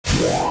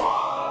Hey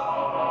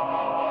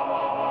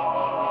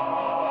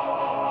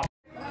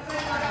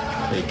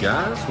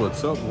guys,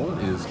 what's up? What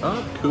is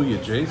up?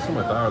 Kuya Jason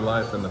with Our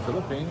Life in the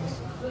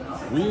Philippines.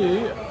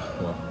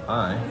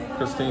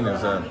 Christine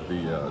is at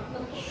the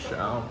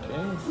Shao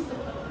King.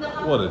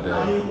 What a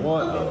day,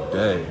 what a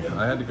day.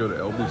 I had to go to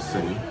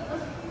LBC,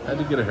 had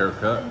to get a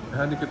haircut,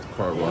 had to get the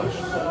car washed,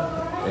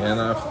 and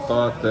I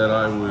thought that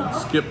I would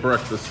skip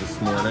breakfast this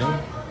morning,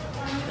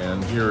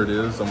 and here it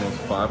is, almost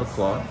 5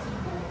 o'clock,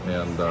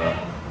 and I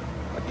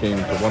came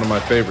to one of my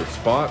favorite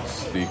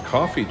spots, the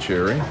Coffee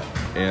Cherry,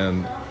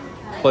 and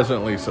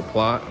pleasantly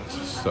surprised,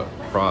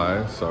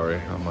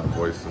 sorry, my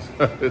voice is,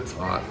 it's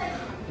hot,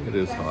 it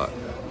is hot.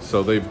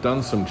 So they've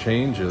done some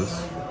changes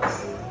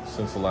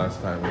since the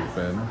last time we've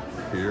been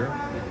here.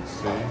 You can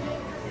see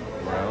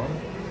around.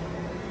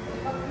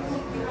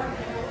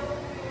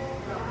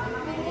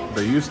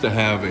 They used to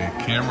have a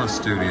camera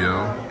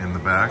studio in the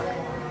back,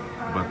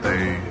 but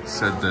they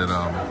said that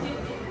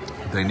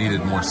they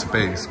needed more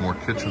space, more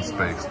kitchen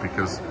space,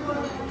 because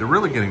they're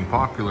really getting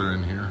popular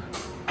in here.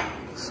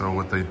 So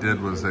what they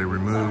did was they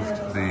removed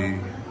the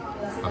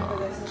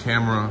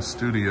camera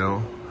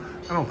studio.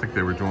 I don't think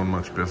they were doing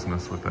much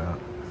business with that.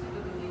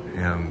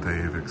 And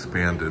they've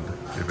expanded.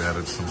 They've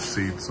added some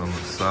seats on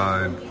the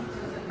side.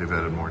 They've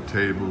added more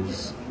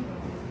tables.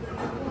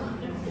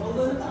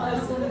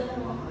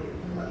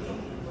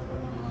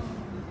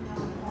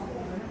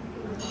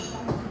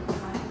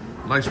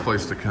 Nice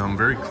place to come,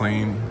 very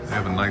clean. They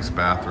have a nice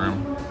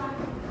bathroom.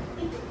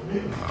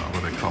 What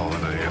do they call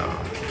it?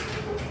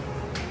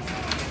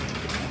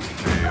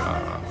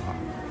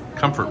 A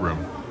comfort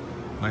room.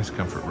 Nice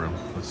comfort room.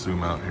 Let's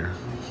zoom out here.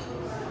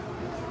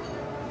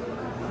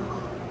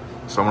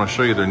 So I want to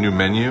show you their new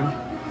menu.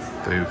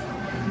 They've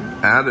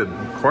added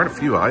quite a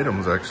few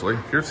items actually.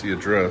 Here's the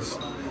address.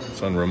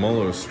 It's on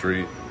Romulo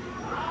Street,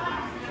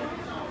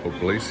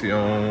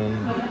 Poblacion,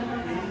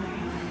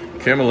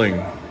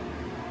 Camiling.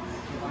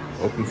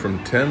 Open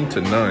from 10 to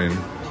 9.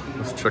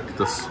 Let's check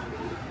this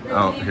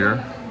out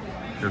here.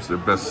 Here's their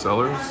best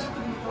sellers.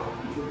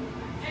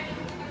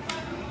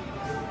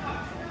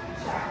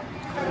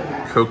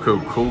 Cocoa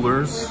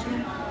coolers.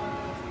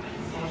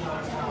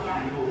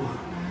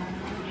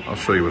 I'll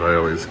show you what I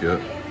always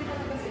get.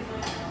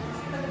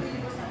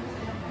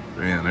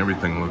 Man,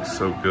 everything looks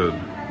so good.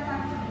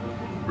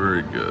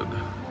 Very good.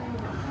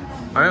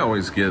 I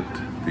always get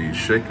the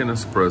shaken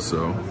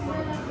espresso,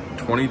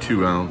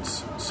 22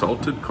 ounce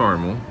salted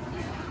caramel,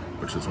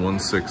 which is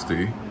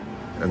 $1.60,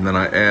 and then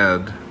I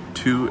add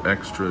 2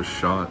 extra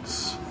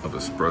shots of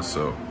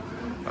espresso.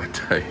 I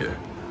tell you,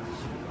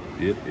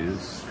 it is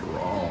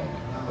strong,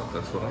 but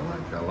that's what I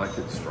like. I like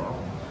it strong.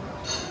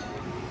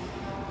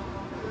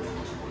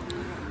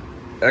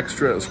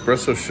 Extra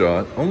espresso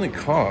shot only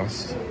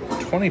costs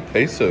 20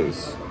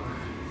 pesos.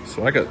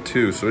 So I got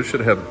 2, so it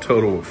should have a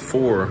total of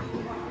 4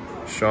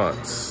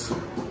 shots.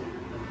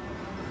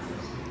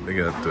 They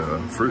got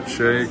fruit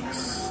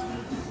shakes.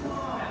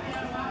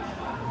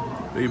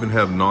 They even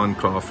have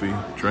non-coffee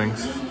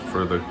drinks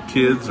for the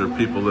kids or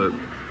people that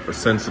are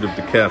sensitive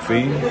to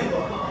caffeine.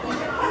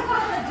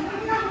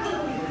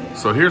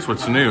 So here's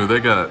what's new. They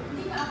got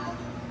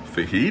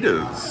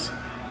fajitas.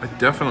 I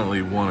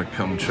definitely want to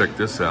come check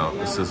this out.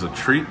 This is a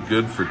treat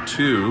good for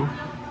 2.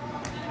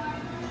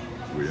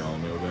 We all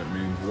know that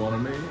means one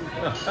of me.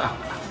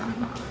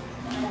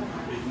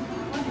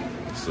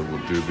 So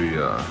we'll do the,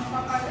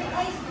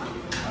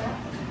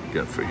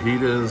 got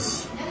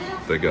fajitas.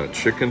 They got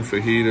chicken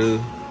fajita,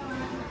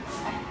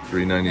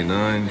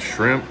 $3.99.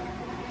 Shrimp,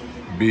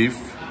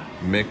 beef,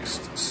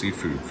 mixed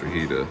seafood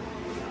fajita.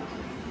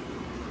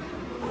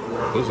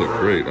 Those look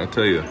great, I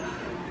tell you.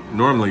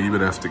 Normally you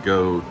would have to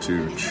go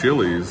to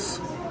Chili's.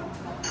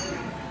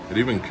 It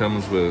even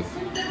comes with,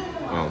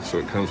 so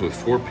it comes with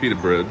 4 pita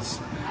breads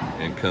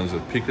and comes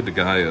with pico de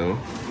gallo.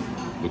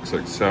 Looks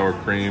like sour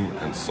cream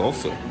and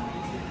salsa.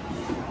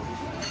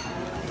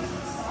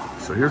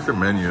 So here's their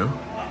menu.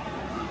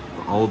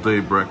 All day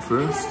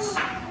breakfasts,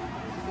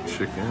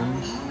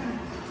 chicken,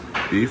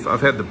 beef.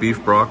 I've had the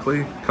beef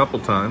broccoli a couple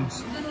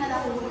times.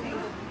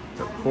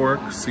 Got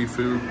pork,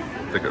 seafood,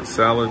 they got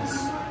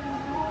salads.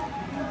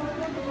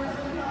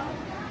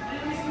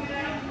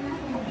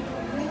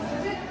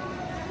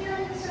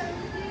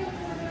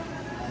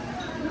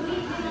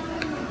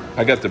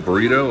 I got the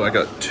burrito. I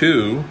got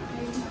 2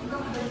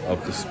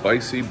 of the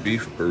spicy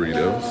beef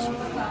burritos.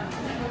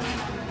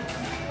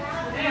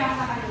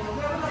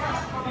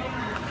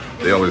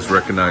 They always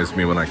recognize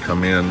me when I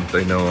come in.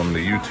 They know I'm the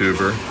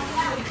YouTuber.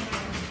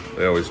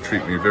 They always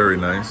treat me very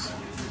nice.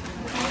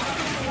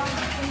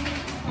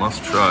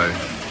 Must try.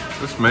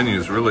 This menu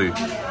is really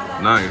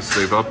nice.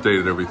 They've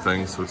updated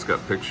everything, so it's got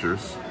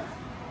pictures.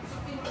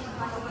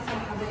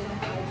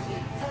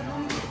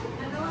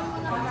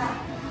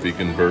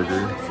 Vegan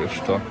burger, fish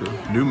taco.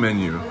 New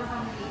menu.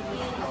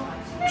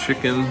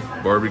 Chicken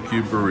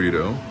barbecue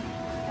burrito.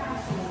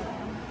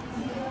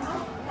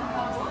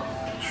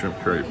 Shrimp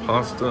curry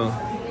pasta.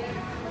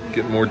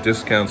 Get more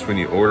discounts when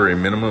you order a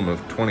minimum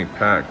of 20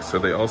 packs. So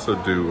they also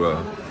do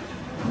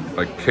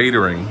like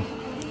catering.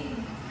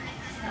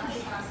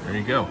 there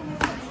you go.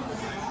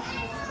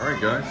 All right,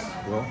 guys.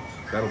 Well,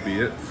 that'll be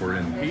it for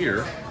in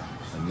here.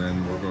 And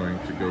then we're going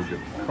to go get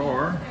the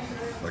car.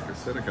 Like I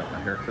said, I got my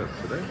haircut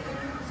today.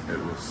 It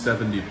was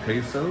 70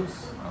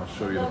 pesos. I'll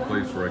show you the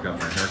place where I got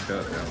my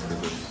haircut after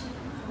this,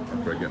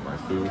 after I get my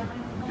food.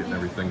 I'm getting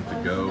everything to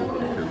go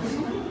because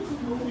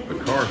the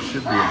car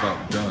should be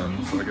about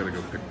done, so I gotta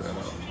go pick that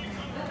up.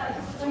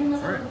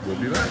 All right, we'll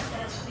be back.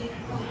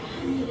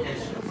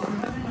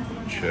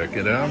 Check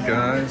it out,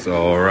 guys.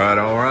 All right,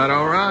 all right,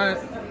 all right.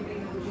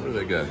 What do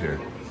they got here?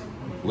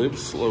 Live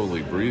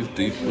slowly, breathe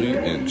deeply,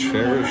 and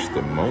cherish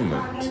the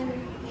moment.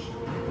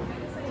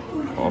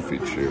 Coffee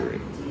cherry.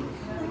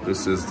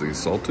 This is the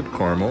salted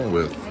caramel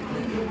with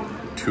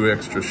 2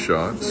 extra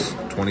shots,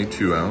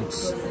 22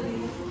 ounce.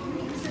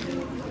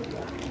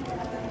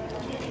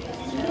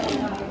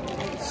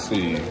 Let's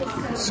see, you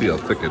can see how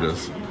thick it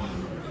is.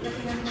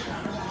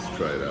 Let's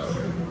try it out.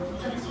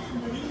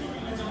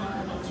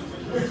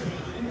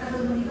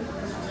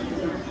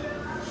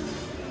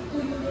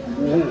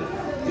 Ooh,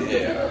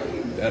 yeah,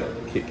 that'll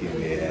kick you in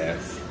the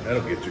ass.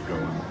 That'll get you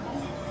going.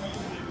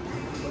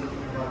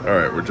 All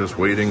right, we're just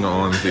waiting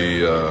on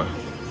the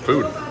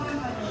food.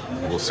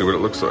 We'll see what it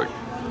looks like.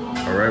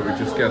 All right, we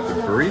just got the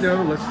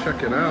burrito. Let's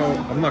check it out.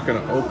 I'm not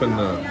gonna open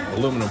the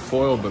aluminum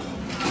foil, but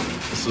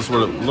this is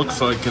what it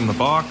looks like in the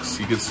box.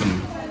 You get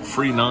some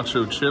free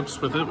nacho chips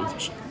with it, with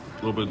a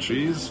little bit of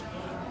cheese.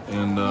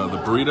 And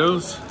the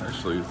burritos,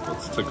 actually,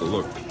 let's take a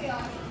look.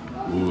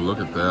 Ooh, look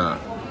at that.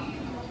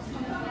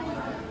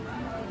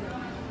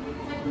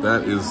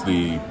 That is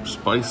the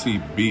spicy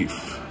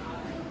beef.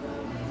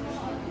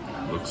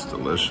 Looks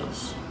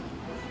delicious.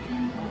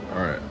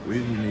 All right, we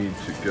need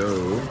to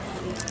go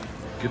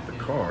get the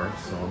car,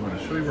 so I'm going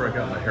to show you where I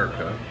got my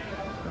haircut,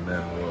 and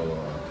then we'll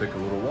take a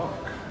little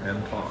walk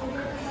and talk.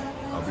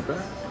 I'll be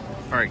back.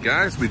 All right,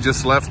 guys, we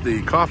just left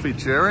the Coffee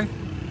Cherry.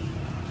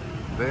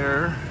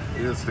 There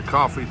is the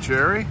Coffee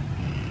Cherry.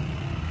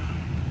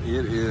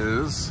 It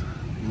is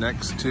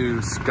next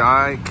to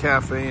Sky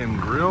Cafe and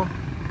Grill.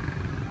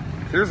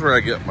 Here's where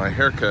I get my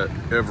haircut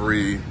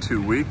every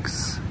 2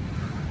 weeks.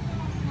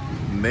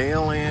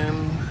 Nail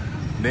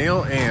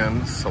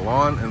and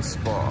Salon and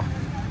Spa.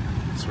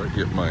 That's where I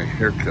get my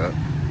haircut.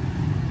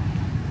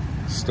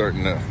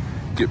 Starting to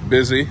get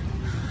busy.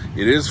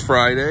 It is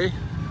Friday,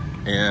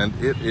 and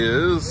it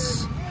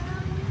is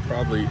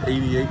probably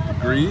 88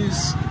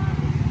 degrees.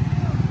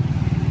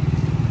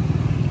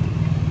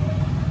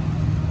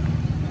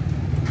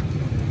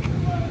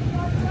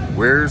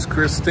 Where's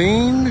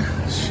Christine?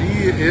 She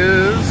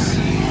is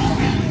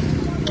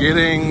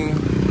getting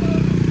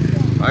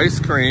ice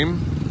cream.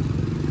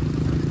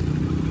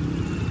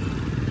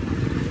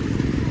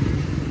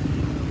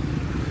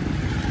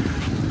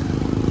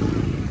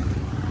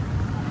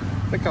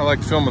 I think I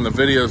like filming the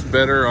videos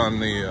better on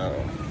the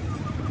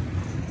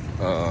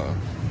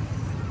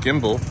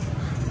gimbal,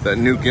 that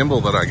new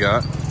gimbal that I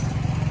got.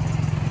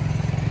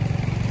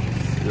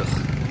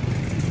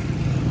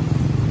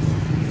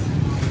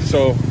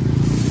 So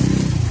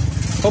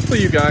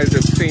hopefully you guys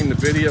have seen the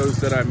videos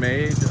that I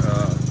made.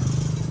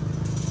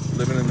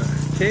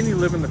 Can you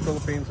live in the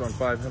Philippines on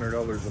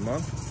 $500 a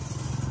month?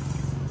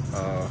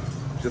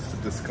 Just a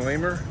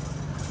disclaimer,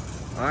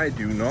 I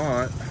do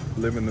not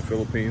live in the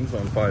Philippines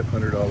on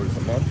 $500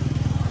 a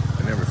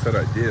month. I never said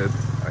I did.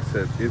 I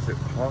said, is it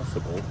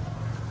possible?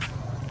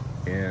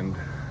 And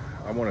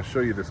I want to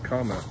show you this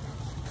comment.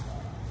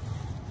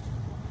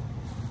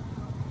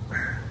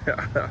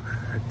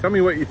 Tell me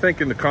what you think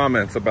in the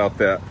comments about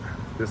that.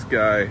 This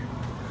guy,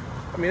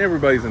 I mean,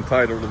 everybody's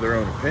entitled to their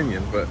own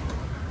opinion, but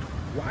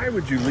why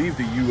would you leave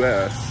the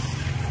US,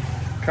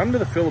 come to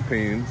the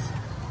Philippines,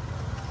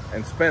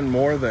 and spend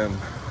more than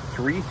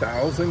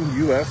 3,000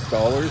 US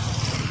dollars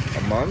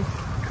a month?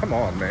 Come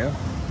on, man.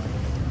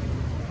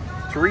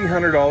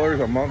 $300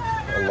 a month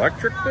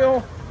electric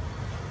bill?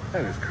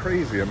 That is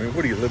crazy. I mean,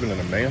 what are you, living in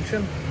a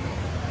mansion?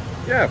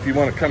 Yeah, if you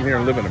want to come here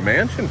and live in a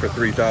mansion for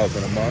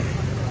 $3,000 a month,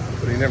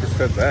 but he never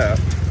said that.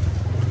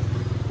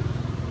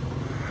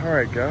 All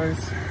right,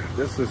 guys,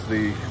 this is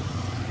the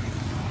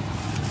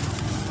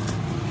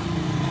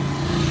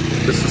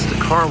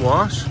car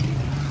wash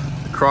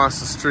across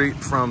the street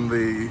from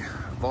the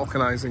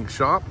vulcanizing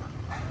shop.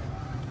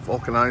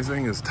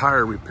 Vulcanizing is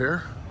tire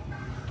repair.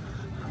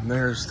 And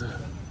there's the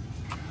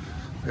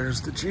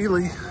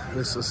Geely.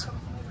 This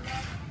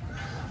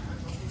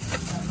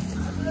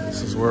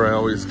is where I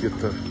always get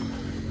the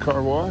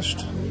car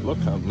washed. Look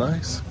how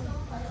nice.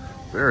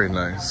 Very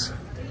nice.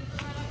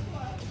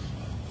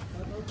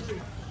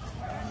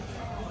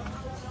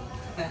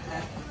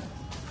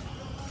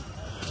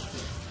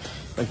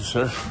 Thank you,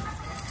 sir.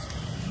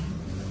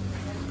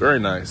 Very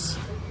nice.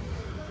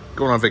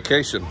 Going on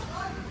vacation.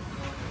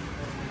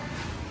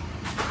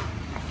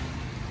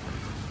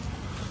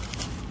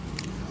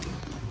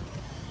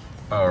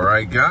 All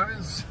right,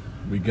 guys,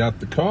 we got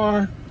the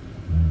car,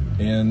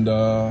 and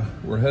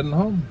we're heading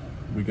home.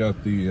 We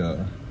got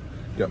the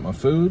got my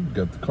food,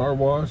 got the car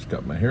wash,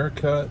 got my hair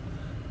cut,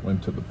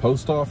 went to the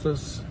post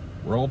office.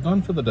 We're all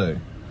done for the day.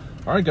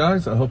 All right,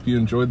 guys, I hope you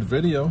enjoyed the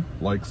video.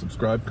 Like,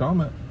 subscribe,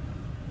 comment.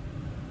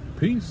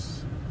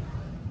 Peace.